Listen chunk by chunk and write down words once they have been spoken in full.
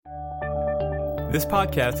This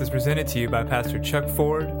podcast is presented to you by Pastor Chuck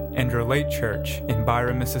Ford and Relate Church in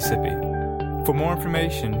Byron, Mississippi. For more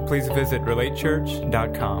information, please visit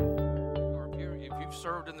relatechurch.com. If you've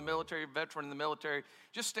served in the military, veteran in the military,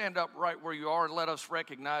 just stand up right where you are and let us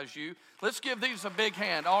recognize you. Let's give these a big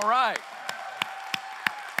hand. All right.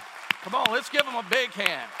 Come on, let's give them a big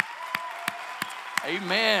hand.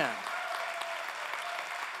 Amen.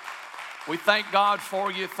 We thank God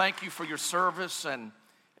for you. Thank you for your service. And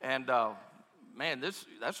man,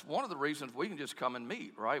 that's one of the reasons we can just come and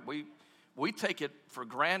meet, right? We take it for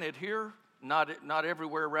granted here. Not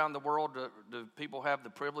everywhere around the world do people have the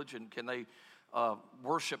privilege and can they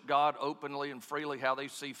worship God openly and freely how they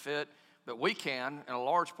see fit. But we can, in a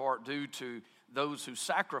large part, due to those who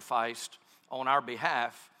sacrificed on our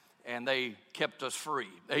behalf and they kept us free.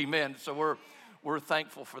 Amen. So we're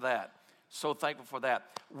thankful for that. So thankful for that.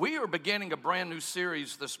 We are beginning a brand new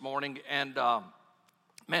series this morning, and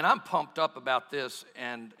man, I'm pumped up about this.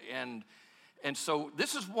 And so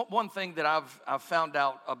this is one thing that I've found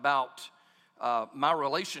out about my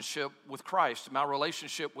relationship with Christ, my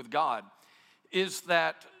relationship with God, is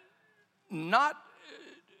that not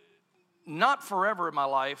forever in my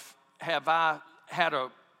life have I had a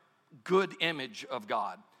good image of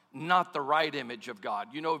God, not the right image of God.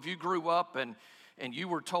 You know, if you grew up and you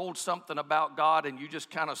were told something about God and you just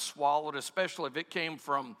kind of swallowed, especially if it came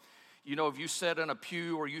from, you know, if you sat in a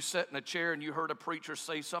pew or you sat in a chair and you heard a preacher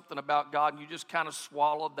say something about God and you just kind of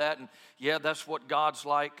swallowed that and, yeah, that's what God's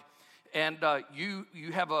like. And you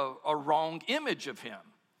have a wrong image of him.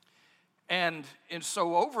 And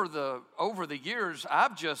so over the years,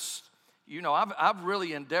 I've just, you know, I've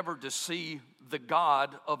really endeavored to see the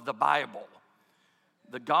God of the Bible.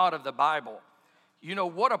 The God of the Bible. You know,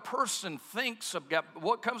 what a person thinks of God,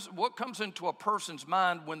 what comes into a person's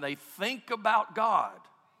mind when they think about God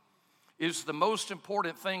is the most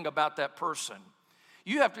important thing about that person.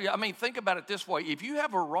 You have to, think about it this way. If you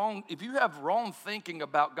have wrong thinking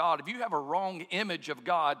about God, if you have a wrong image of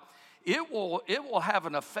God, it will have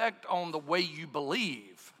an effect on the way you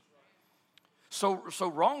believe. So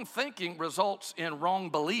wrong thinking results in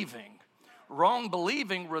wrong believing. Wrong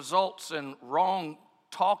believing results in wrong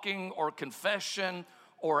talking or confession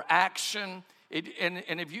or action.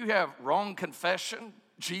 And if you have wrong confession,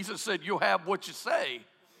 Jesus said you'll have what you say.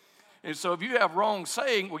 And so if you have wrong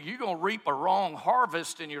saying, well, you're going to reap a wrong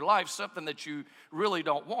harvest in your life, something that you really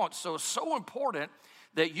don't want. So it's so important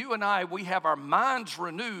that you and I, we have our minds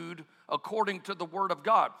renewed according to the Word of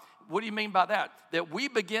God. What do you mean by that? That we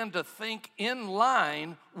begin to think in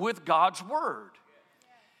line with God's Word.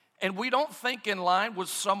 And we don't think in line with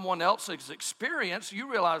someone else's experience.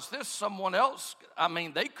 You realize this, someone else,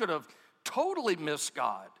 they could have totally missed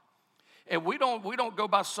God. And we don't go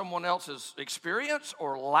by someone else's experience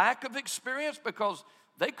or lack of experience because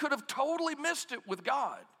they could have totally missed it with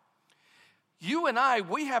God. You and I,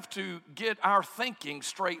 we have to get our thinking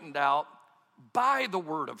straightened out by the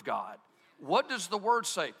Word of God. What does the Word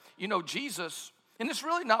say? You know, Jesus, and it's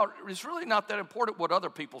really not that important what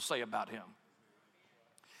other people say about him.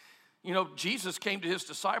 You know, Jesus came to his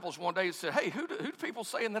disciples one day and said, hey, who do people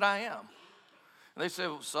saying that I am? And they said,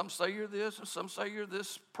 well, some say you're this, and some say you're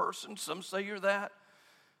this person, some say you're that.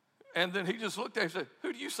 And then he just looked at him and said,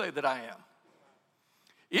 who do you say that I am?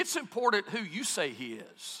 It's important who you say he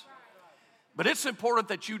is. But it's important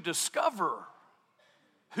that you discover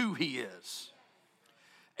who he is.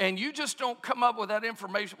 And you just don't come up with that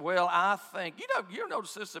information. Well, I think, you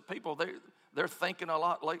notice this, that people, they're thinking a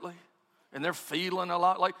lot lately. And they're feeling a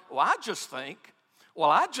lot like, well, I just think. Well,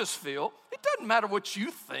 I just feel. It doesn't matter what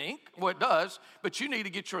you think. Well, it does, but you need to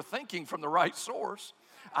get your thinking from the right source.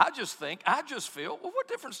 I just think, I just feel. Well, what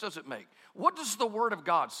difference does it make? What does the Word of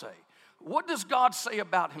God say? What does God say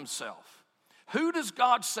about himself? Who does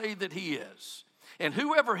God say that he is? And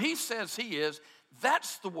whoever he says he is,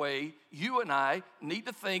 that's the way you and I need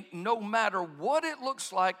to think no matter what it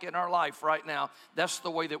looks like in our life right now. That's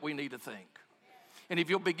the way that we need to think. And if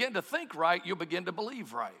you'll begin to think right, you'll begin to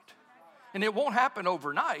believe right. And it won't happen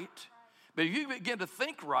overnight, but if you begin to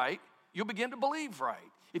think right, you'll begin to believe right.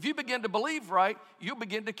 If you begin to believe right, you'll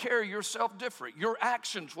begin to carry yourself different. Your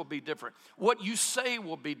actions will be different. What you say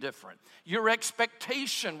will be different. Your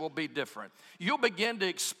expectation will be different. You'll begin to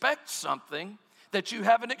expect something that you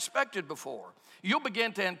haven't expected before. You'll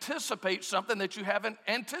begin to anticipate something that you haven't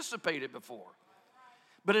anticipated before.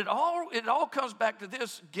 But it all comes back to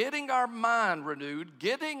this, getting our mind renewed,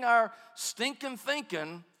 getting our stinking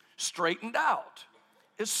thinking straightened out,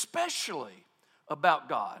 especially about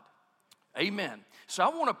God. Amen. So I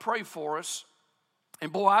want to pray for us.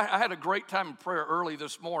 And boy, I had a great time in prayer early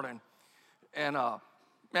this morning. And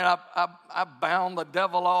man, I bound the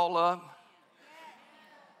devil all up.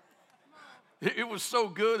 It was so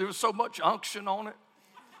good. There was so much unction on it,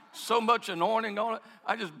 so much anointing on it.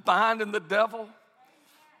 I just binding the devil,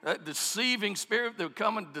 that deceiving spirit that would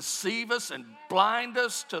come and deceive us and blind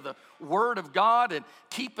us to the Word of God and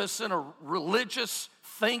keep us in a religious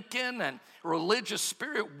thinking and religious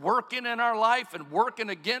spirit working in our life and working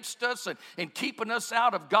against us and keeping us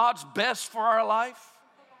out of God's best for our life.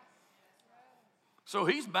 So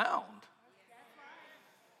he's bound.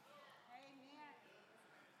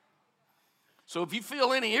 So if you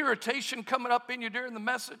feel any irritation coming up in you during the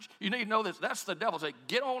message, you need to know this. That's the devil. Say,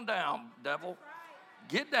 get on down, devil.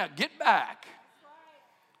 Get down, get back.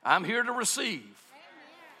 I'm here to receive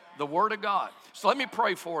the Word of God. So let me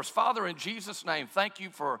pray for us. Father, in Jesus' name, thank you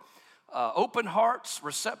for open hearts,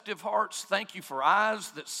 receptive hearts. Thank you for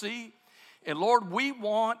eyes that see. And Lord, we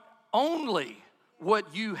want only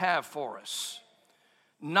what you have for us.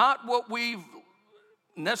 Not what we've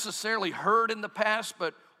necessarily heard in the past,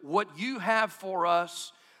 but what you have for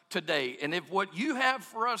us today. And if what you have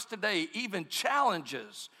for us today even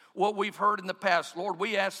challenges what we've heard in the past, Lord,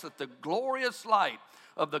 we ask that the glorious light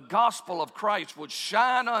of the gospel of Christ would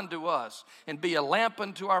shine unto us and be a lamp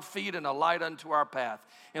unto our feet and a light unto our path.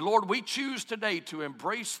 And Lord, we choose today to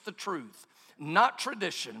embrace the truth, not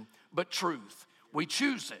tradition, but truth. We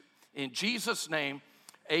choose it. In Jesus' name,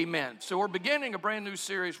 amen. So we're beginning a brand new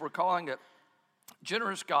series. We're calling it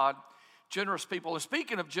Generous God, Generous People. And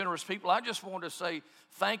speaking of generous people, I just want to say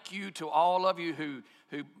thank you to all of you who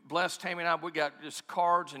blessed Tammy and I. We got just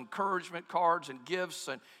cards, encouragement cards and gifts,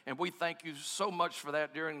 and we thank you so much for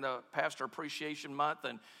that during the Pastor Appreciation Month,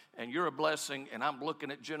 and you're a blessing, and I'm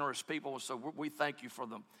looking at generous people, so we thank you for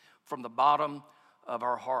them from the bottom of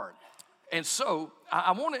our heart. And so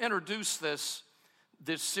I want to introduce this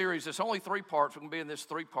series. It's only 3 parts. We're going to be in this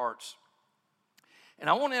 3 parts. And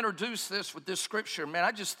I want to introduce this with this scripture. Man,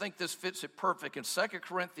 I just think this fits it perfect. In 2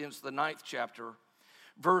 Corinthians, the 9th chapter,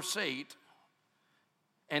 verse 8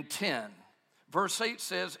 and 10. Verse 8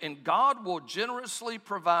 says, and God will generously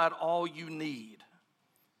provide all you need.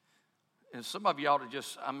 And some of you ought to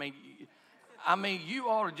just, I mean, you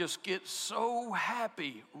ought to just get so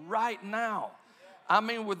happy right now. I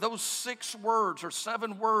mean, with those 6 words or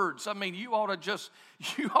 7 words, I mean, you ought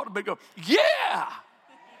to be going, yeah!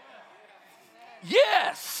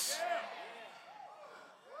 Yes!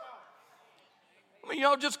 I mean,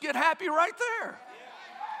 y'all just get happy right there.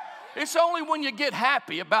 It's only when you get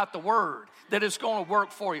happy about the Word that it's going to work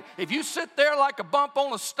for you. If you sit there like a bump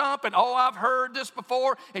on a stump and, oh, I've heard this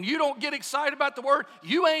before, and you don't get excited about the Word,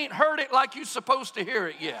 you ain't heard it like you're supposed to hear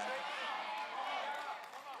it yet.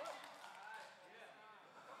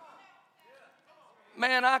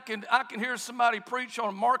 Man, I can hear somebody preach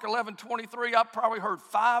on Mark 11:23. I've probably heard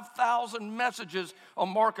 5,000 messages on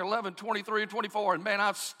Mark 11:23 and 24, and man,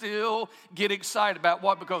 I still get excited about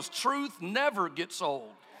what? Because truth never gets old.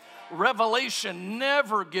 Revelation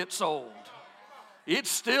never gets old. It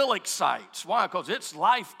still excites. Why? Because it's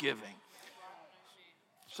life-giving.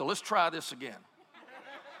 So let's try this again.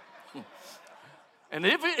 And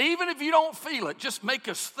even if you don't feel it, just make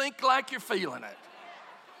us think like you're feeling it.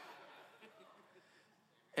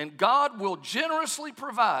 And God will generously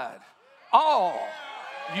provide all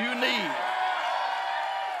you need.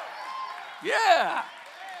 Yeah.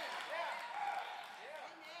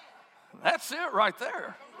 That's it right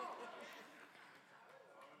there.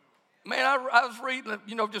 Man, I was reading,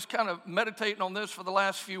 just kind of meditating on this for the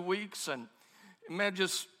last few weeks, and man,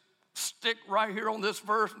 just stick right here on this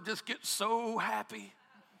verse and just get so happy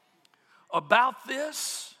about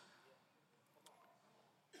this.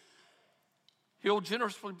 He'll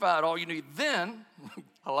generously provide all you need. Then,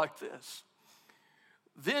 I like this,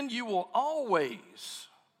 then you will always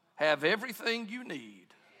have everything you need.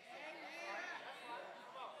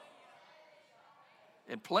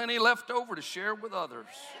 And plenty left over to share with others.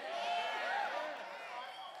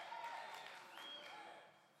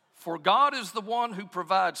 For God is the one who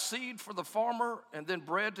provides seed for the farmer and then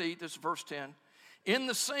bread to eat. This is verse 10. In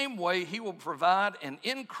the same way, he will provide and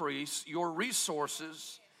increase your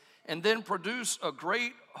resources and then produce a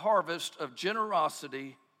great harvest of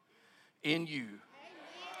generosity in you.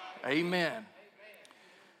 Amen.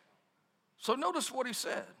 So notice what he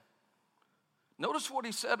said. Notice what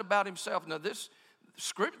he said about himself. Now these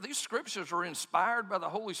scriptures are inspired by the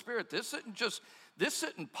Holy Spirit. This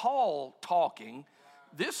isn't Paul talking.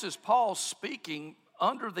 This is Paul speaking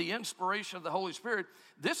under the inspiration of the Holy Spirit.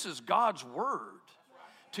 This is God's word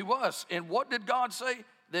to us. And what did God say?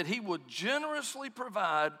 That he would generously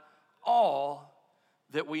provide all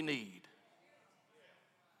that we need.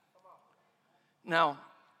 Now,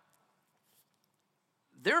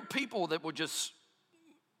 there are people that will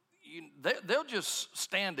they'll just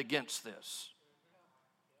stand against this.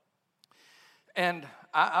 And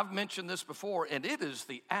I've mentioned this before, and it is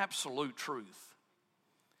the absolute truth.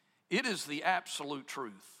 It is the absolute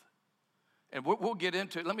truth. And we'll get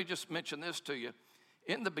into it. Let me just mention this to you.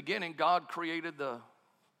 In the beginning, God created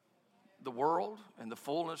the world and the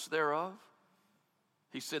fullness thereof.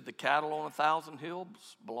 He said, the cattle on 1,000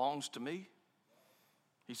 hills belongs to me.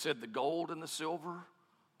 He said, the gold and the silver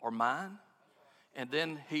are mine. And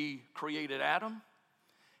then he created Adam,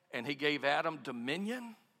 and he gave Adam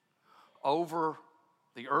dominion over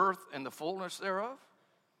the earth and the fullness thereof.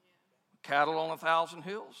 Cattle on 1,000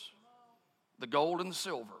 hills, the gold and the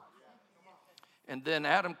silver. And then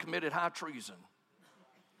Adam committed high treason.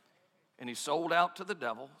 And he sold out to the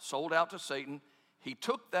devil, sold out to Satan. He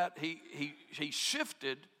took that, he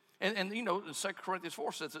shifted, and you know, in 2 Corinthians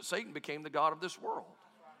 4 says that Satan became the god of this world.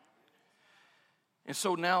 And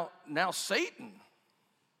so now Satan,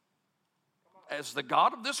 as the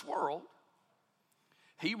god of this world,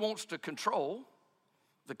 he wants to control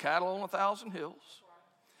the cattle on 1,000 hills,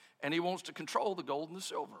 and he wants to control the gold and the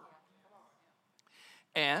silver.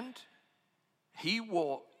 And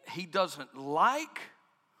he doesn't like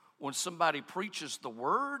when somebody preaches the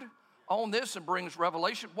word on this and brings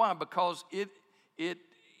revelation. Why? Because it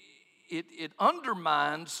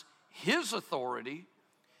undermines his authority,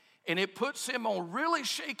 and it puts him on really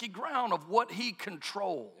shaky ground of what he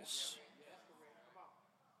controls.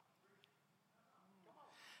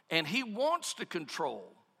 And he wants to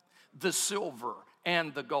control the silver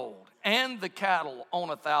and the gold and the cattle on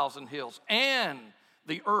 1,000 hills and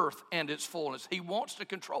the earth and its fullness. He wants to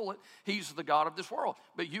control it. He's the God of this world.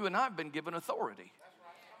 But you and I have been given authority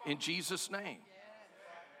in Jesus' name.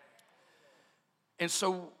 And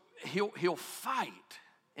so he'll fight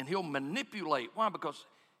and he'll manipulate. Why? Because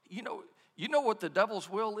you know what the devil's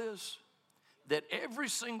will is? That every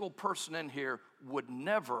single person in here would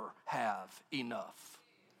never have enough.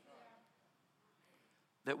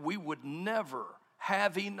 That we would never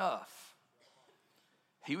have enough.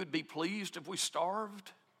 He would be pleased if we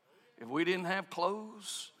starved, if we didn't have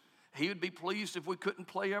clothes. He would be pleased if we couldn't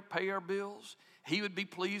pay our bills. He would be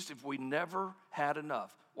pleased if we never had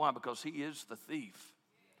enough. Why? Because he is the thief,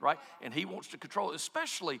 right? And he wants to control it,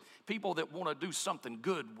 especially people that want to do something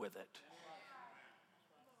good with it.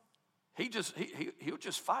 He'll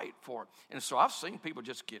just fight for it. And so I've seen people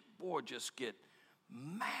just get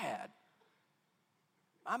mad.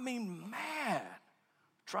 I mean mad.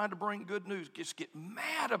 Trying to bring good news, just get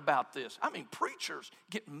mad about this. I mean, preachers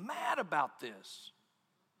get mad about this.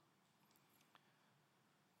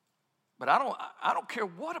 But I don't care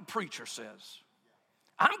what a preacher says.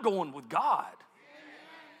 I'm going with God.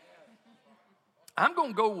 I'm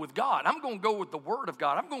going to go with God. I'm going to go with the Word of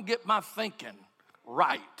God. I'm going to get my thinking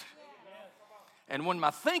right. And when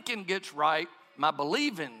my thinking gets right, my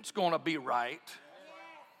believing's going to be right.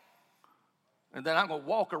 And then I'm going to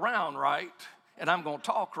walk around right. And I'm going to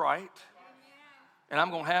talk right, and I'm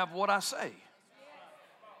going to have what I say.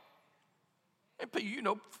 And you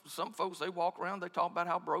know, some folks, they walk around, they talk about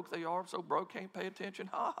how broke they are, so broke can't pay attention,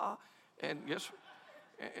 ha ha. And yes,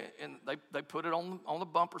 and they put it on the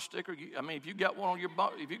bumper sticker. I mean, if you got one on your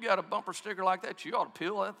if you got a bumper sticker like that, you ought to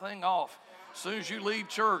peel that thing off as soon as you leave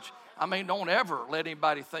church. I mean, don't ever let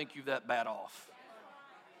anybody think you that bad off.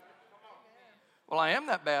 Well, I am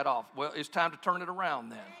that bad off. Well, it's time to turn it around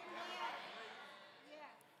then.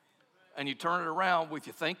 And you turn it around with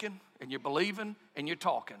your thinking and your believing and your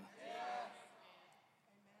talking.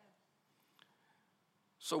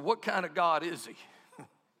 So what kind of God is he?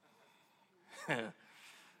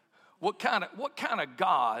 What kind of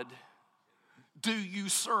God do you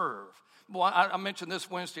serve? Well, I mentioned this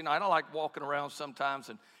Wednesday night. I like walking around sometimes,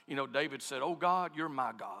 and you know, David said, "Oh God, you're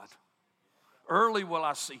my God. Early will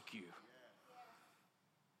I seek you.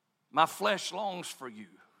 My flesh longs for you.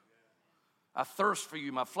 I thirst for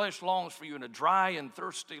you. My flesh longs for you in a dry and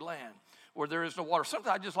thirsty land where there is no water."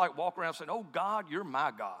 Sometimes I just like walk around saying, "Oh God, you're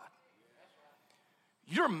my God.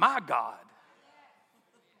 You're my God."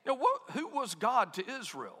 Now, who was God to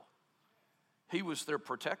Israel? He was their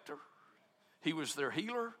protector, he was their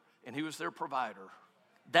healer, and he was their provider.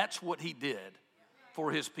 That's what he did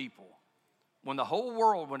for his people. When the whole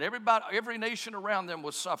world, when every nation around them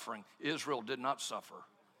was suffering, Israel did not suffer.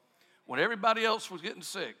 When everybody else was getting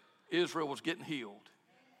sick, Israel was getting healed.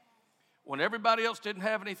 When everybody else didn't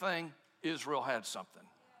have anything, Israel had something.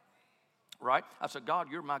 Right? I said, God,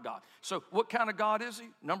 you're my God. So what kind of God is he?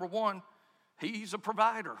 Number one, he's a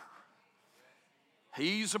provider.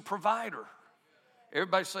 He's a provider.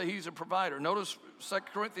 Everybody say he's a provider. Notice 2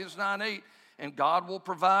 Corinthians 9:8, and God will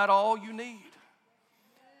provide all you need.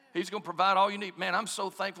 He's going to provide all you need. Man, I'm so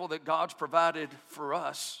thankful that God's provided for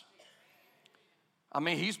us. I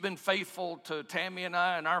mean, he's been faithful to Tammy and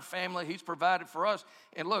I and our family. He's provided for us.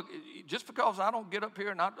 And look, just because I don't get up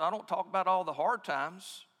here and I don't talk about all the hard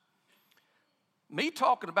times, me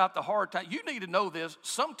talking about the hard times, you need to know this.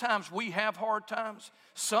 Sometimes we have hard times.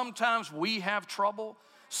 Sometimes we have trouble.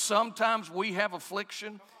 Sometimes we have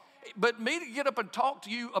affliction. But me to get up and talk to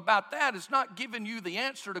you about that is not giving you the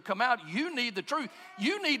answer to come out. You need the truth.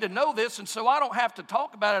 You need to know this, and so I don't have to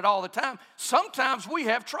talk about it all the time. Sometimes we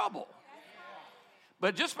have trouble.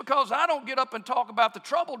 But just because I don't get up and talk about the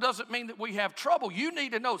trouble doesn't mean that we have trouble. You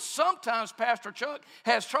need to know sometimes Pastor Chuck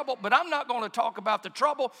has trouble, but I'm not going to talk about the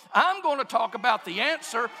trouble. I'm going to talk about the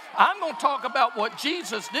answer. I'm going to talk about what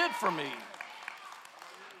Jesus did for me.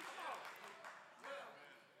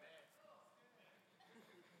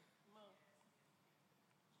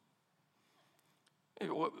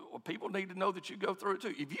 Well, people need to know that you go through it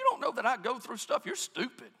too. If you don't know that I go through stuff, you're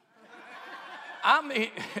stupid. I mean,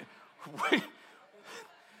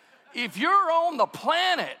 if you're on the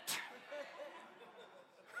planet,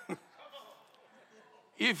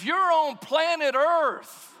 if you're on planet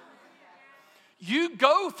Earth, you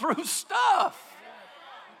go through stuff.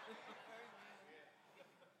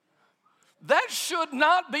 That should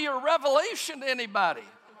not be a revelation to anybody.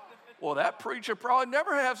 Well, that preacher probably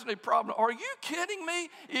never has any problem. Are you kidding me?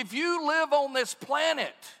 If you live on this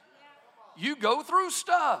planet, you go through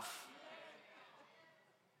stuff.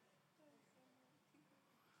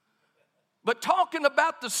 But talking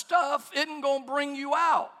about the stuff isn't going to bring you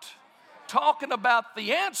out. Talking about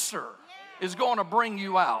the answer is going to bring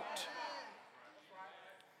you out.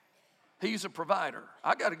 He's a provider.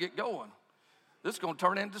 I got to get going. This is going to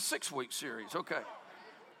turn into a 6-week series. Okay.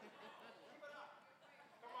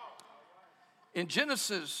 In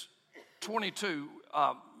Genesis 22,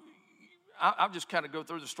 I'll just kind of go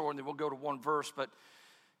through the story and then we'll go to one verse. But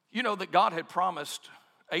you know that God had promised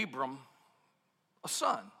Abram a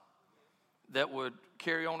son that would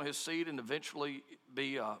carry on his seed and eventually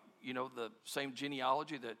be, the same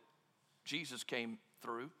genealogy that Jesus came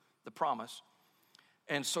through, the promise.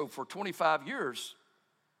 And so for 25 years,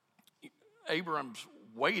 Abram's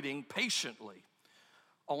waiting patiently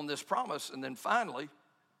on this promise. And then finally,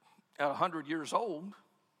 at 100 years old,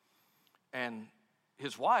 and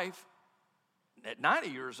his wife, at 90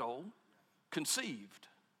 years old, conceived.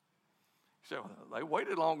 So they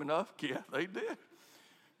waited long enough. Yeah, they did.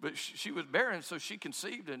 But she was barren, so she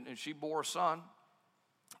conceived, and she bore a son,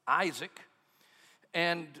 Isaac.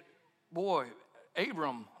 And boy,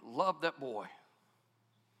 Abram loved that boy.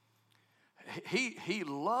 He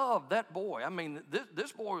loved that boy. I mean,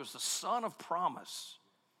 this boy was the son of promise.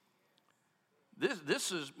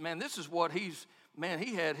 This is what he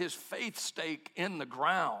had his faith stake in the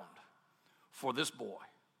ground for this boy.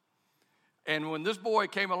 And when this boy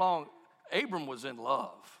came along, Abram was in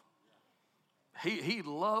love. He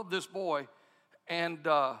loved this boy, and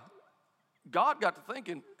God got to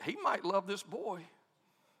thinking, he might love this boy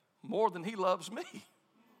more than he loves me.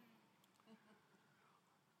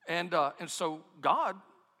 And so God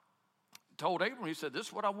told Abram, he said, this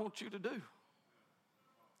is what I want you to do.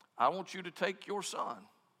 I want you to take your son,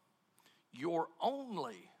 your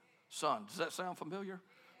only son. Does that sound familiar?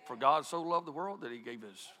 For God so loved the world that he gave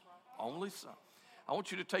his only son. I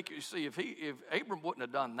want you to take it. You see, if Abram wouldn't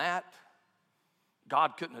have done that,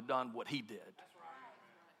 God couldn't have done what he did.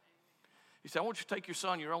 He said, I want you to take your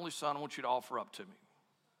son, your only son, I want you to offer up to me.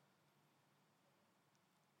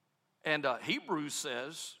 And Hebrews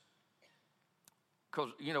says,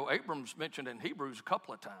 because, Abram's mentioned in Hebrews a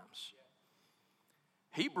couple of times.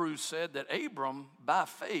 Hebrews said that Abram, by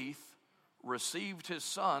faith, received his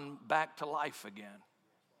son back to life again.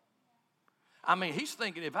 I mean, he's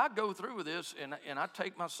thinking, if I go through with this and I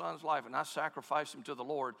take my son's life and I sacrifice him to the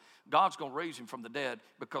Lord, God's going to raise him from the dead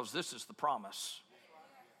because this is the promise.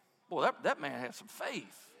 Boy, that man had some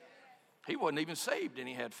faith. He wasn't even saved and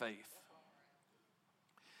he had faith.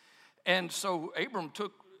 And so Abram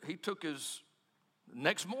took his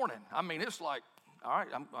next morning. I mean, it's like, all right,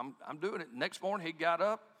 I'm doing it. Next morning he got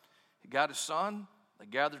up, he got his son, they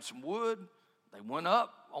gathered some wood, they went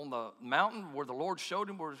up on the mountain where the Lord showed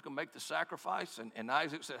him where he was going to make the sacrifice. And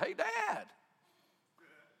Isaac said, hey, Dad,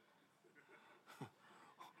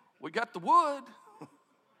 we got the wood.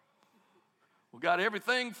 We got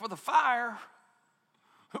everything for the fire.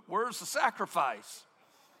 Where's the sacrifice?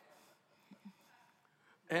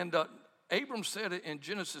 And Abram said it in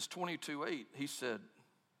Genesis 22:8. He said,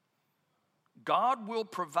 God will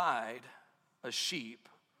provide a sheep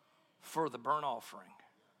for the burnt offering.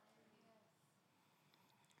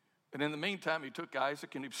 And in the meantime, he took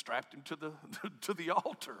Isaac and he strapped him to the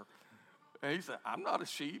altar. And he said, I'm not a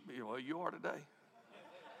sheep. Well, you are today.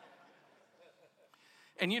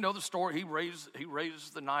 And you know the story. He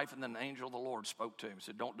raised the knife, and then the angel of the Lord spoke to him. He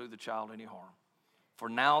said, don't do the child any harm. For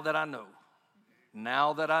now that I know.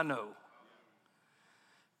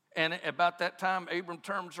 And about that time, Abram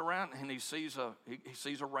turns around and he sees a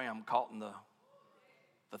ram caught in the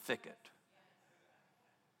thicket.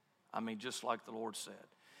 I mean, just like the Lord said.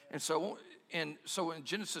 And so in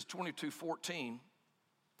Genesis 22:14,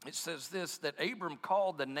 it says this, that Abram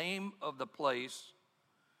called the name of the place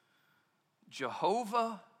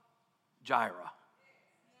Jehovah Jireh.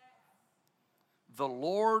 The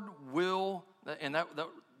Lord will, and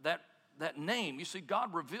that name, you see,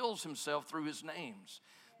 God reveals himself through his names.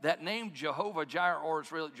 That name Jehovah Jireh, or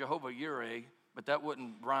it's really Jehovah Yireh, but that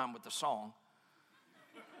wouldn't rhyme with the song.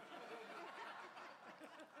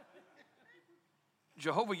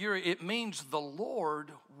 Jehovah Yireh, it means the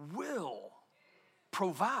Lord will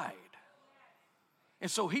provide. And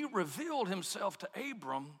so he revealed himself to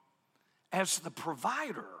Abram as the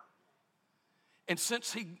provider. And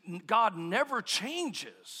since God never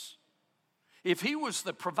changes, if he was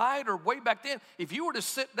the provider way back then, if you were to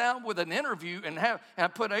sit down with an interview and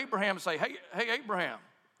put Abraham and say, hey Abraham,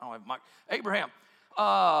 I don't have Mike, Abraham,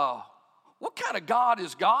 what kind of God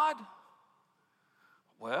is God?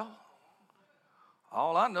 Well,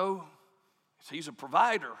 all I know is he's a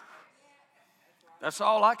provider. That's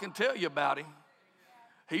all I can tell you about him.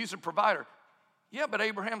 He's a provider. Yeah, but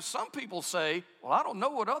Abraham, some people say, well, I don't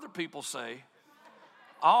know what other people say.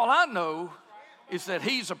 All I know is that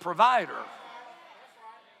he's a provider.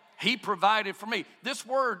 He provided for me. This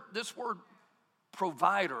word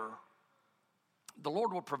provider, the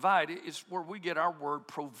Lord will provide, is where we get our word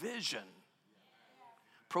provision.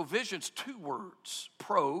 Provision's two words.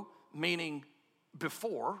 Pro, meaning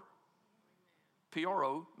before.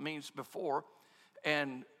 P-R-O means before.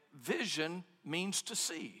 And vision means to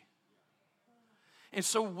see. And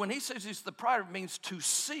so when he says he's the provider, it means to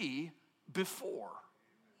see before.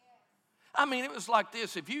 I mean, it was like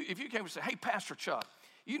this. If you came and said, hey, Pastor Chuck,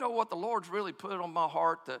 you know what the Lord's really put on my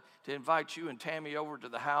heart to invite you and Tammy over to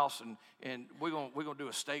the house, and we're gonna do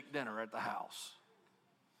a steak dinner at the house.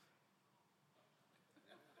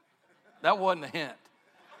 That wasn't a hint.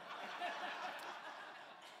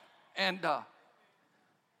 And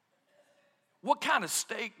what kind of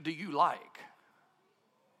steak do you like?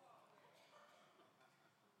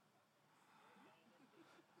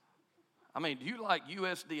 I mean, do you like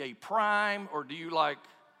USDA prime or do you like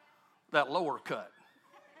that lower cut?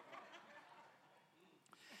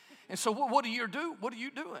 And so what do you do? What are you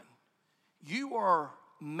doing? You are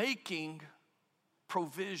making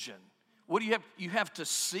provision. What do you have? You have to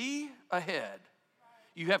see ahead.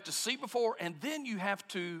 You have to see before, and then you have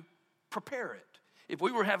to prepare it. If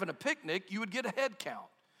we were having a picnic, you would get a head count.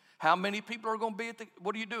 How many people are going to be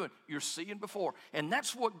what are you doing? You're seeing before. And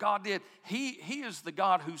that's what God did. He is the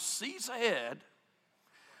God who sees ahead.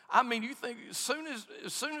 I mean, you think as soon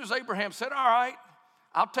as Abraham said, all right,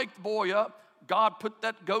 I'll take the boy up, God put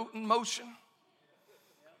that goat in motion.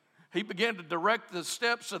 He began to direct the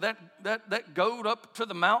steps of that goat up to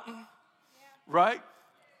the mountain, right?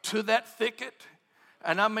 To that thicket.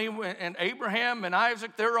 And I mean, and Abraham and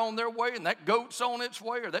Isaac, they're on their way, and that goat's on its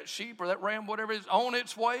way, or that sheep or that ram, whatever it is, on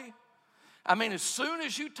its way. I mean, as soon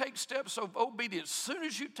as you take steps of obedience, as soon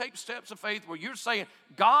as you take steps of faith where you're saying,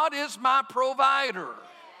 God is my provider.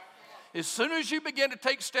 As soon as you begin to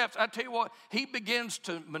take steps, I tell you what, he begins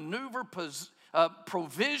to maneuver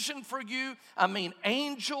provision for you. I mean,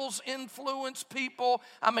 angels influence people.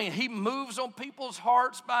 I mean, he moves on people's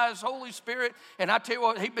hearts by his Holy Spirit. And I tell you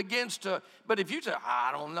what, he begins to, but if you say,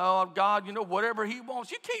 I don't know, God, you know, whatever he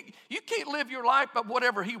wants, you can't live your life by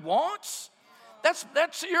whatever he wants.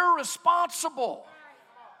 That's irresponsible.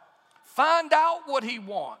 Find out what he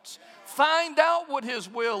wants. Find out what his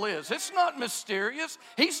will is. It's not mysterious.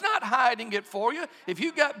 He's not hiding it for you. If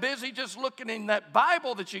you got busy just looking in that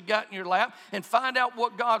Bible that you got in your lap and find out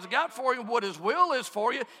what God's got for you, what his will is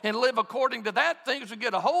for you, and live according to that, things will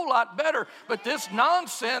get a whole lot better. But this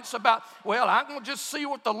nonsense about, well, I'm going to just see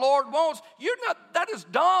what the Lord wants, that is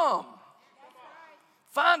dumb.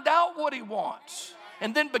 Find out what he wants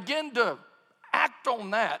and then begin to act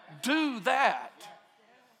on that. Do that.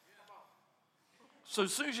 So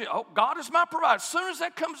as soon as God is my provider, as soon as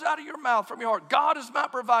that comes out of your mouth, from your heart, God is my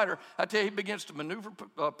provider, I tell you, he begins to maneuver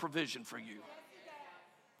provision for you.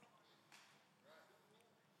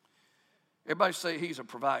 Everybody say he's a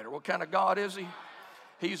provider. What kind of God is he?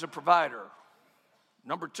 He's a provider.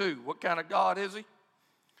 Number two, what kind of God is he?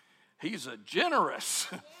 He's a generous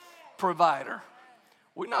provider.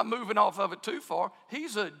 We're not moving off of it too far.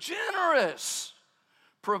 He's a generous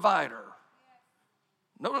provider.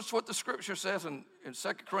 Notice what the scripture says in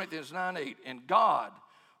 2 Corinthians 9:8. And God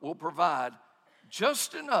will provide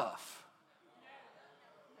just enough.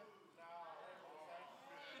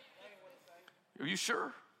 Are you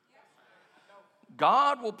sure?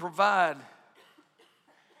 God will provide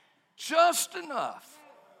just enough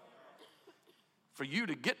for you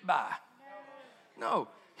to get by. No,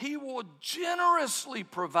 he will generously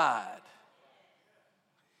provide.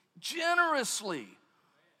 Generously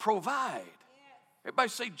provide. Everybody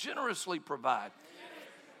say generously provide.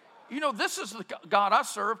 You know, this is the God I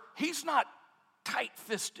serve. He's not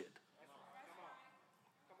tight-fisted.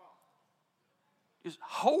 He's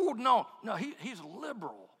holding on. No, he's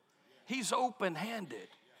liberal. He's open-handed.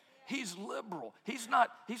 He's liberal. He's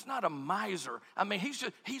not a miser. I mean,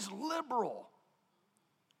 he's liberal.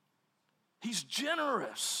 He's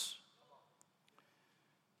generous.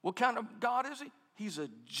 What kind of God is he? He's a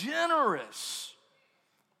generous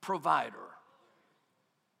provider.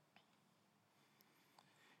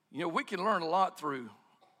 You know, we can learn a lot through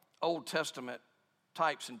Old Testament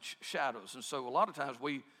types and shadows. And so a lot of times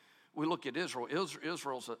we look at Israel.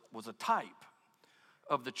 Israel was a type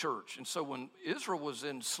of the church. And so when Israel was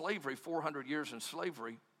in slavery, 400 years in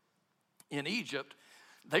slavery in Egypt,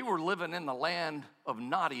 they were living in the land of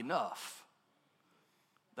not enough.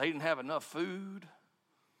 They didn't have enough food.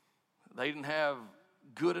 They didn't have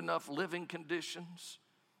good enough living conditions.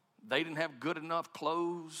 They didn't have good enough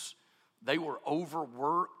clothes. They were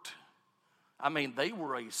overworked. I mean, they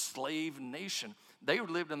were a slave nation. They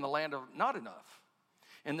lived in the land of not enough.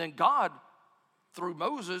 And then God, through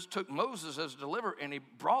Moses, took Moses as a deliverer, and he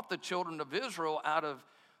brought the children of Israel out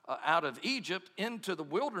of Egypt into the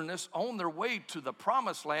wilderness on their way to the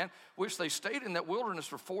promised land, which they stayed in that wilderness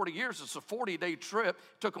for 40 years. It's a 40-day trip.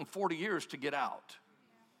 It took them 40 years to get out.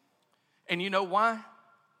 And you know why?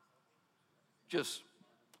 Just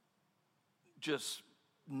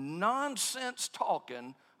nonsense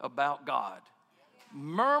talking about God.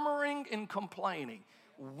 Murmuring and complaining.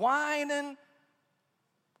 Whining,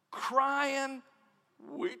 crying.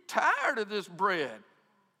 We're tired of this bread.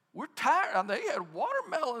 We're tired. I mean, they had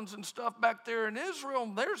watermelons and stuff back there in Israel.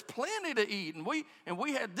 And there's plenty to eat. And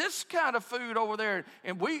we had this kind of food over there.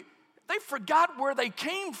 And they forgot where they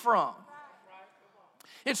came from.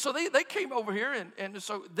 And so they came over here. And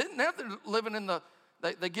so then now they're living in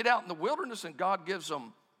they get out in the wilderness and God gives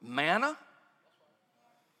them manna.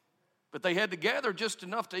 But they had to gather just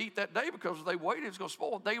enough to eat that day because if they waited, it's going to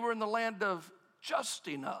spoil. They were in the land of just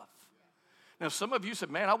enough. Now, some of you said,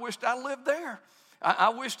 man, I wished I lived there. I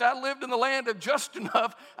wished I lived in the land of just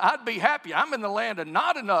enough. I'd be happy. I'm in the land of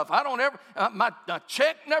not enough. I don't ever, my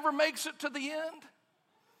check never makes it to the end.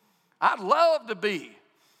 I'd love to be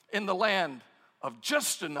in the land of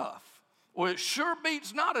just enough. Well, it sure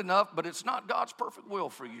beats not enough, but it's not God's perfect will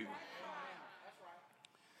for you.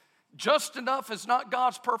 Just enough is not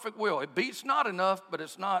God's perfect will. It beats not enough, but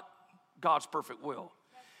it's not God's perfect will.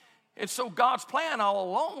 And so God's plan all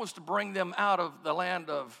along was to bring them out of the land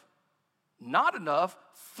of not enough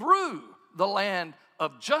through the land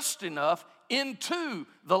of just enough into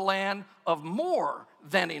the land of more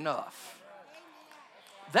than enough.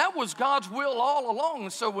 That was God's will all along.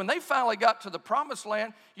 And so when they finally got to the promised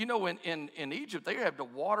land, you know, in Egypt, they had to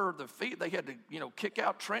water the feet. They had to, kick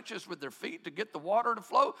out trenches with their feet to get the water to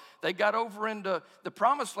flow. They got over into the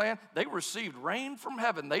promised land. They received rain from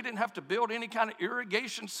heaven. They didn't have to build any kind of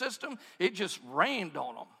irrigation system. It just rained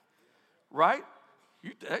on them, right?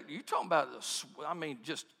 You talking about,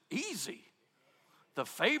 just easy. The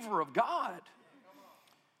favor of God.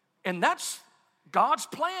 And that's God's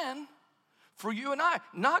plan for you and I,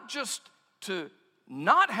 not just to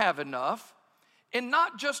not have enough and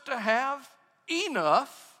not just to have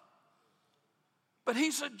enough, but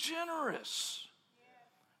he's a generous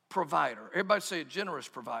provider. Everybody say a generous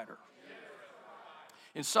provider.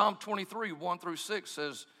 In Psalm 23, 1-6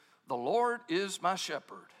 says, the Lord is my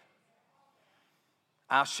shepherd.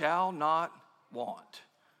 I shall not want.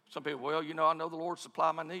 Some people, well, I know the Lord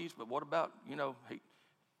supply my needs, but what about,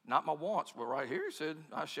 not my wants? Well, right here he said,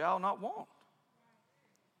 I shall not want.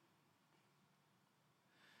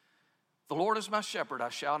 The Lord is my shepherd, I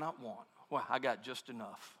shall not want. Well, I got just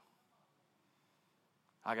enough.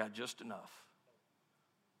 I got just enough.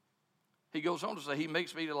 He goes on to say, he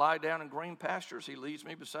makes me to lie down in green pastures. He leads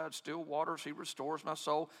me beside still waters. He restores my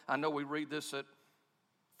soul. I know we read this at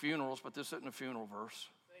funerals, but this isn't a funeral verse.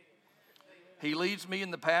 He leads me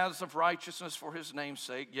in the paths of righteousness for his name's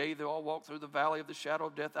sake. Yea, though I walk through the valley of the shadow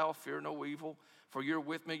of death, I'll fear no evil. For you're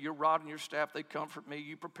with me, your rod and your staff, they comfort me.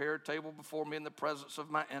 You prepare a table before me in the presence of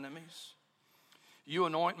my enemies. You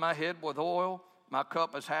anoint my head with oil. My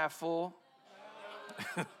cup is half full.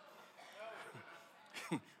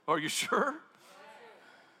 Are you sure?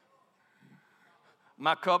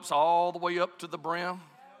 My cup's all the way up to the brim.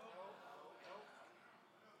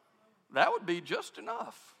 That would be just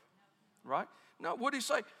enough, right? No, what did he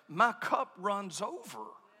say? My cup runs over.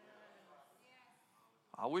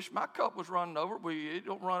 I wish my cup was running over. It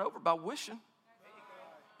don't run over by wishing.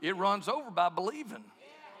 It runs over by believing.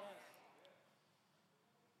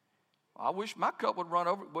 I wish my cup would run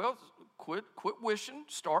over. Well, quit wishing,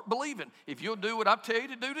 start believing. If you'll do what I tell you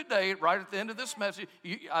to do today, right at the end of this message,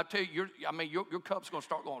 I tell you, your cup's going to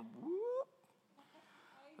start going, whoop.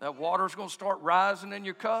 That water's going to start rising in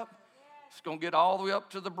your cup. It's going to get all the way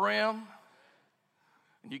up to the brim,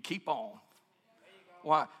 and you keep on.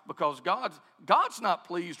 Why? Because God's not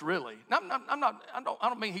pleased, really. I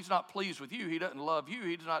don't mean He's not pleased with you. He doesn't love you.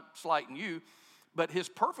 He's not slighting you. But His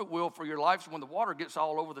perfect will for your life is when the water gets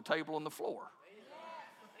all over the table and the floor.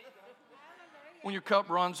 When your cup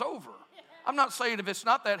runs over. I'm not saying if it's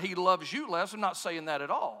not that He loves you less. I'm not saying that at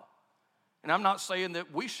all. And I'm not saying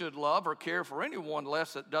that we should love or care for anyone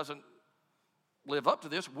less that doesn't live up to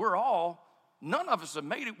this. None of us have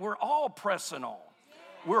made it. We're all pressing on.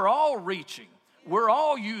 We're all reaching. We're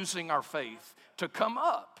all using our faith to come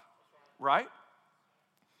up, right?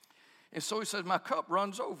 And so He says, my cup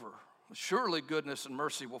runs over. Surely goodness and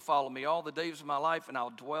mercy will follow me all the days of my life, and I'll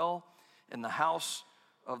dwell in the house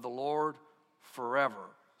of the Lord forever.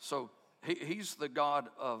 So He's the God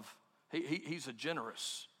of, He's a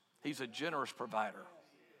generous provider.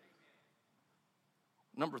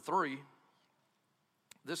 Number 3,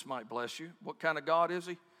 this might bless you. What kind of God is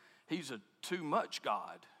He? He's a too much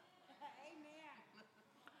God.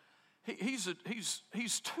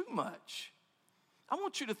 He's too much. I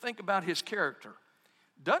want you to think about His character.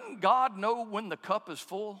 Doesn't God know when the cup is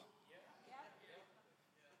full?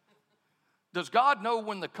 Does God know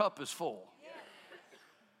when the cup is full?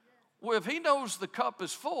 Well, if He knows the cup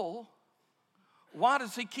is full, why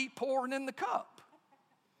does He keep pouring in the cup?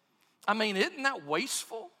 I mean, isn't that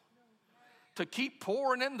wasteful? To keep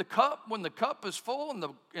pouring in the cup when the cup is full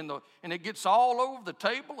and it gets all over the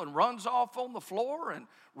table and runs off on the floor and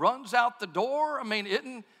runs out the door. I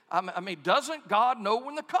mean, doesn't God know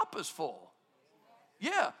when the cup is full?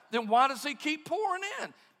 Yeah, then why does He keep pouring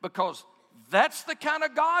in? Because that's the kind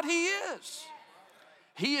of God He is.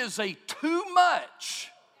 He is a too much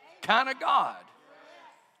kind of God.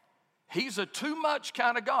 He's a too much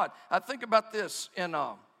kind of God. I think about this in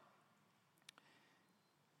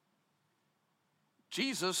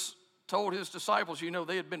Jesus told His disciples,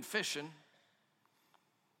 they had been fishing.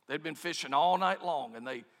 They'd been fishing all night long, and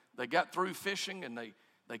they got through fishing, and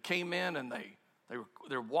they came in, and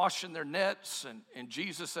they're washing their nets, and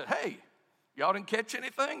Jesus said, hey, y'all didn't catch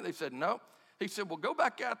anything? They said, no. He said, well, go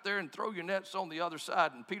back out there and throw your nets on the other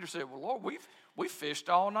side. And Peter said, well, Lord, we fished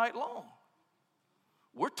all night long.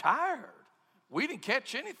 We're tired. We didn't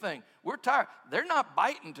catch anything. We're tired. They're not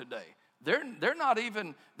biting today. They're not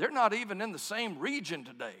even in the same region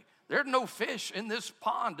today. There's no fish in this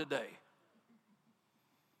pond today.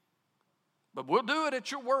 But we'll do it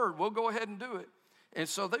at your word. We'll go ahead and do it. And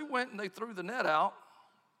so they went and they threw the net out.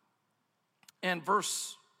 And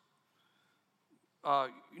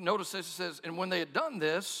notice this, it says, and when they had done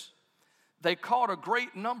this, they caught a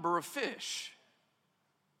great number of fish.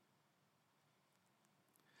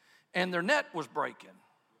 And their net was breaking.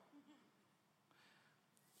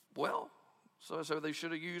 Well, so they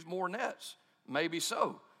should have used more nets. Maybe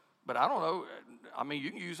so. But I don't know. I mean,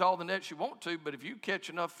 you can use all the nets you want to, but if you catch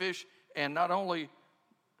enough fish and not only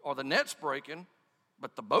are the nets breaking,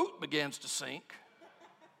 but the boat begins to sink,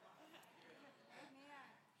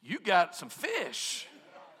 you got some fish.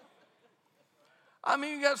 I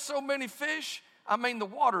mean, you got so many fish. I mean, the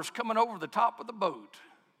water's coming over the top of the boat.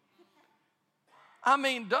 I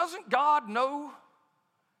mean, doesn't God know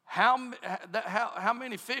how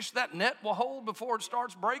many fish that net will hold before it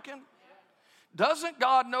starts breaking? Doesn't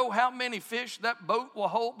God know how many fish that boat will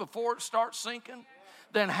hold before it starts sinking?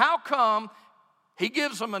 Then how come He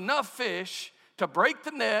gives them enough fish to break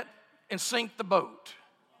the net and sink the boat?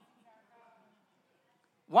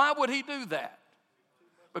 Why would He do that?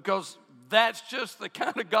 Because that's just the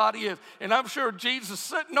kind of God He is. And I'm sure Jesus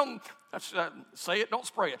sitting on, say it, don't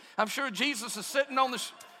spray it. I'm sure Jesus is sitting on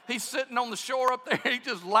He's sitting on the shore up there. He's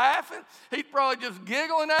just laughing. He's probably just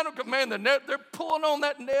giggling at them. Because, man, the net, they're pulling on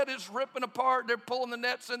that net. It's ripping apart. They're pulling the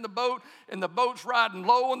nets in the boat, and the boat's riding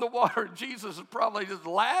low in the water. Jesus is probably just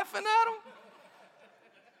laughing at them.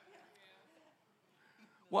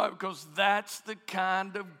 Why? Because that's the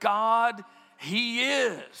kind of God He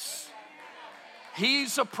is.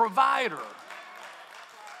 He's a provider.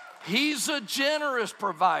 He's a generous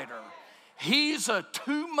provider. He's a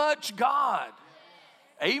too much God.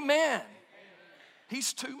 Amen.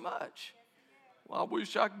 He's too much. Well, I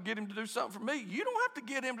wish I could get him to do something for me. You don't have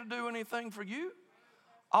to get him to do anything for you.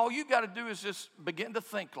 All you got to do is just begin to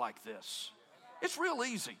think like this. It's real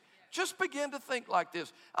easy. Just begin to think like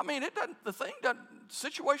this. I mean, the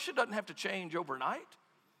situation doesn't have to change overnight.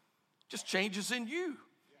 Just changes in you.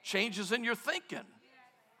 Changes in your thinking.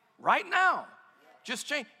 Right now. Just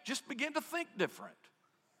change. Just begin to think different.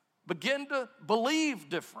 Begin to believe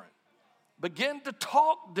different. Begin to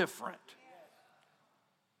talk different.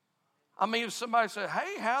 I mean, if somebody said,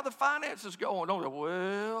 hey, how are the finances going? Don't go,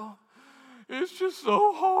 well, it's just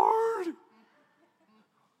so hard.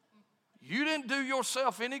 You didn't do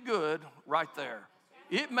yourself any good right there.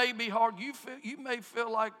 It may be hard. You may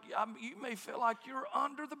feel like you're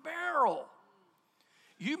under the barrel.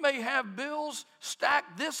 You may have bills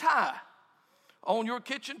stacked this high on your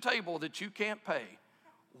kitchen table that you can't pay.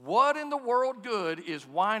 What in the world good is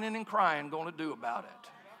whining and crying going to do about it?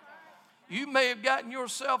 You may have gotten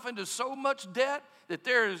yourself into so much debt that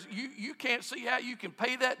you can't see how you can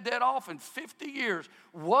pay that debt off in 50 years.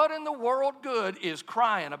 What in the world good is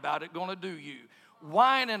crying about it going to do you?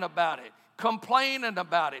 Whining about it, complaining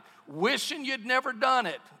about it, wishing you'd never done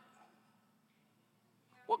it.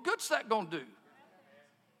 What good's that going to do?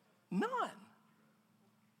 None.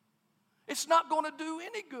 It's not going to do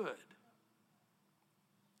any good.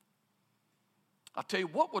 I'll tell you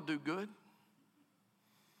what would do good.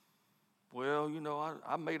 Well, you know,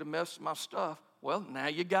 I made a mess of my stuff. Well, now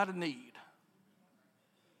you got a need.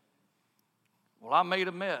 Well, I made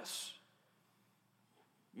a mess.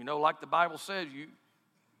 You know, like the Bible says,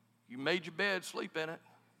 you made your bed, sleep in it.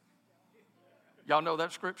 Y'all know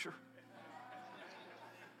that scripture?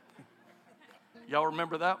 Y'all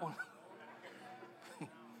remember that one?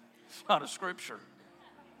 It's not a scripture.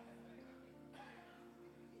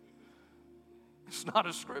 It's not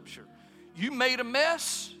a scripture. You made a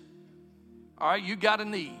mess. All right, you got a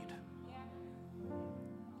need.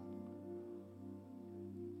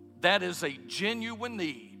 That is a genuine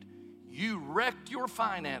need. You wrecked your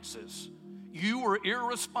finances. You were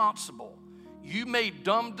irresponsible. You made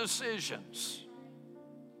dumb decisions.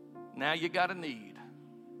 Now you got a need.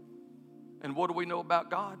 And what do we know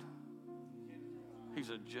about God? He's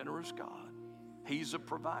a generous God. He's a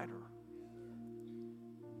provider.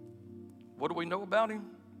 What do we know about him?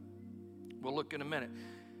 We'll look in a minute.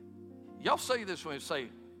 Y'all say this when you say,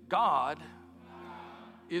 God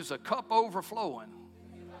is a cup overflowing,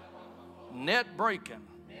 net breaking,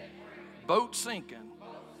 boat sinking,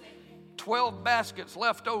 12 baskets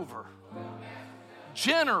left over,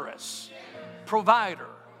 generous provider.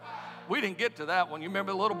 We didn't get to that one. You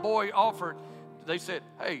remember the little boy offered, they said,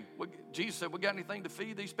 hey, Jesus said, we got anything to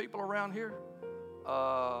feed these people around here?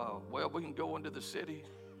 Well, we can go into the city.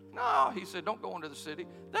 No, he said, don't go into the city.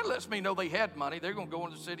 That lets me know they had money. They're going to go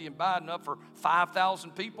into the city and buy enough for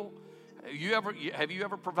 5,000 people. Have you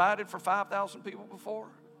ever provided for 5,000 people before?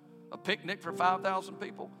 A picnic for 5,000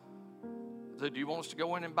 people? I said, do you want us to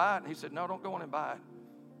go in and buy it? And he said, no, don't go in and buy it.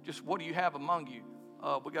 Just what do you have among you?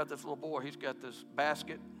 We got this little boy. He's got this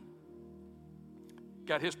basket.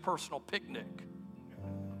 Got his personal picnic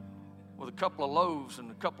with a couple of loaves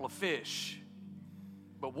and a couple of fish.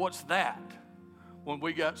 But what's that? When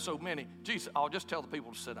we got so many, Jesus, I'll just tell the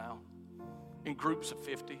people to sit down in groups of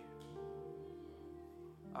 50.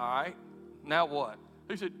 All right, now what?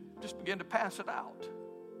 He said, just begin to pass it out.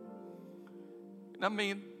 And I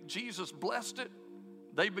mean, Jesus blessed it.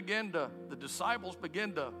 The disciples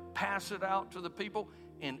began to pass it out to the people,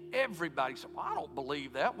 and everybody said, well, I don't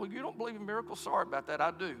believe that. Well, you don't believe in miracles? Sorry about that,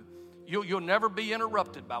 I do. You'll never be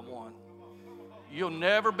interrupted by one. You'll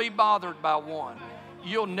never be bothered by one.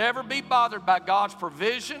 You'll never be bothered by God's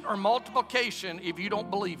provision or multiplication if you don't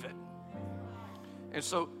believe it. And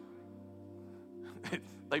so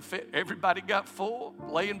everybody got full,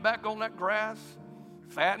 laying back on that grass,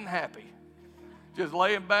 fat and happy. Just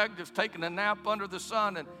laying back, just taking a nap under the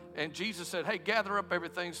sun. And Jesus said, hey, gather up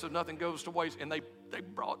everything so nothing goes to waste. And they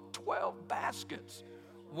brought 12 baskets,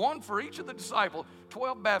 one for each of the disciples,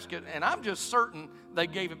 12 baskets. And I'm just certain they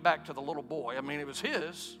gave it back to the little boy. I mean, it was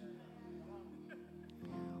his.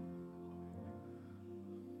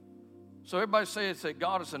 So everybody say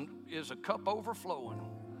God is a cup overflowing,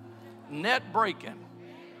 net breaking,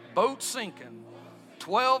 boat sinking,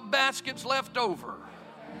 12 baskets left over,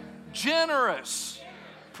 generous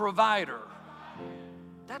provider.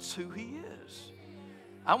 That's who he is.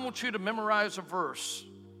 I want you to memorize a verse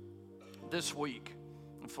this week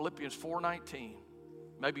in Philippians 4:19.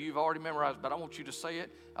 Maybe you've already memorized, but I want you to say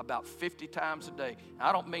it about 50 times a day.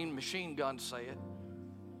 I don't mean machine gun say it.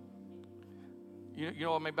 You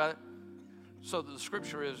know what I mean by that? So the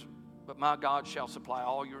scripture is, but my God shall supply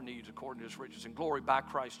all your needs according to his riches and glory by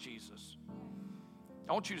Christ Jesus.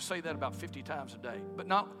 I want you to say that about 50 times a day, but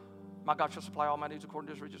not, my God shall supply all my needs according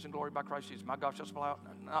to his riches and glory by Christ Jesus. My God shall supply all,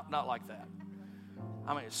 not like that.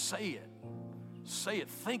 I mean, say it. Say it.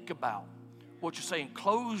 Think about what you're saying.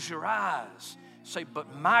 Close your eyes. Say,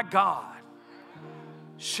 but my God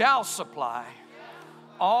shall supply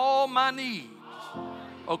all my needs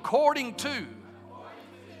according to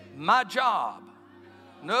my job.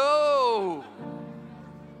 No.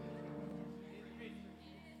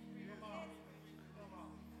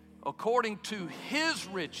 According to his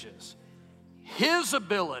riches, his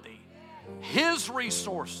ability, his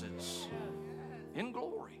resources in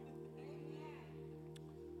glory.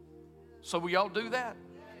 So will y'all do that?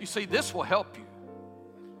 You see, this will help you.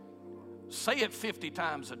 Say it 50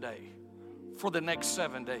 times a day for the next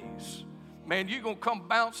 7 days. Man, you're going to come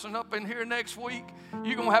bouncing up in here next week.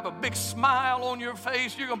 You're going to have a big smile on your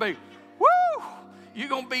face. You're going to be, woo! You're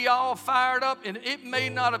going to be all fired up, and it may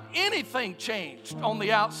not have anything changed on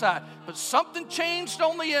the outside, but something changed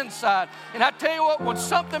on the inside. And I tell you what, when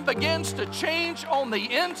something begins to change on the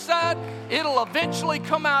inside, it'll eventually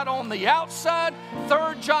come out on the outside.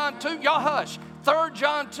 3 John 2, y'all hush. 3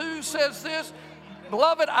 John 2 says this,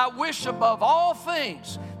 beloved, I wish above all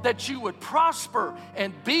things that you would prosper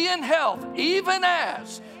and be in health, even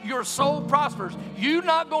as your soul prospers. You're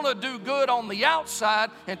not going to do good on the outside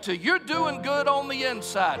until you're doing good on the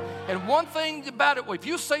inside. And one thing about it, if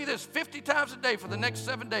you say this 50 times a day for the next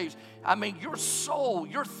 7 days, I mean, your soul,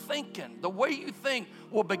 your thinking, the way you think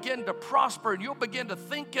will begin to prosper, and you'll begin to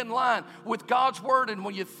think in line with God's word. And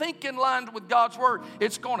when you think in line with God's word,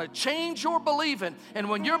 it's going to change your believing. And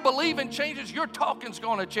when your believing changes, your talking's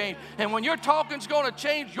going to change. And when your talking's going to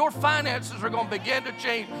change, your finances are going to begin to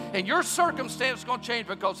change. And your circumstance is going to change,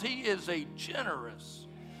 because he is a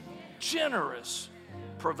generous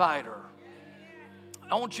provider.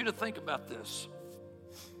 I want you to think about this.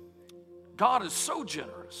 God is so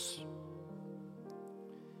generous.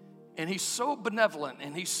 And he's so benevolent,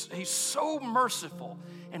 and he's so merciful,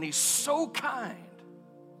 and he's so kind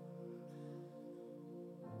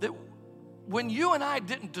that when you and I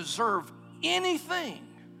didn't deserve anything,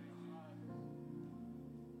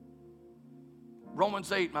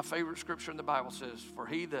 Romans 8, my favorite scripture in the Bible, says, for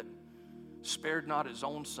he that spared not his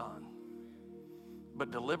own son,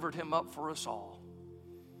 but delivered him up for us all,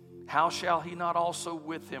 how shall he not also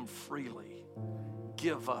with him freely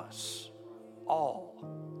give us all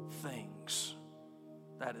things?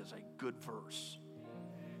 That is a good verse.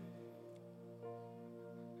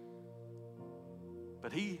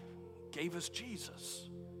 But he gave us Jesus,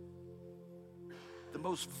 the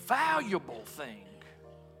most valuable thing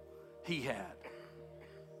he had.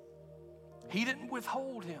 He didn't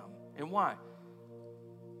withhold him. And why?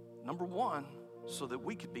 Number one, so that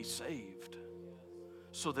we could be saved,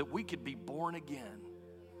 so that we could be born again,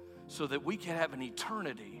 so that we could have an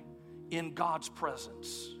eternity in God's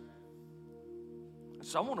presence. And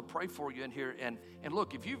so I want to pray for you in here. And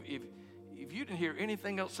look, if you didn't hear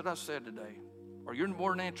anything else that I said today, or you're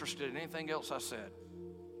more than interested in anything else I said,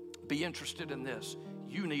 be interested in this.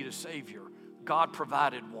 You need a Savior. God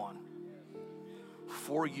provided one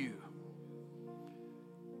for you.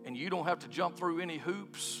 And you don't have to jump through any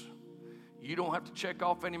hoops. You don't have to check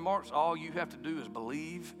off any marks. All you have to do is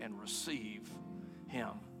believe and receive him.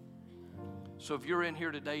 So if you're in here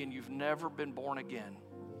today and you've never been born again,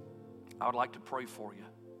 I would like to pray for you.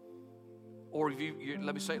 Or if you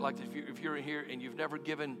let me say it like this, if you're in here and you've never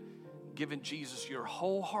given Jesus your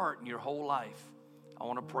whole heart and your whole life, I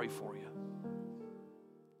want to pray for you.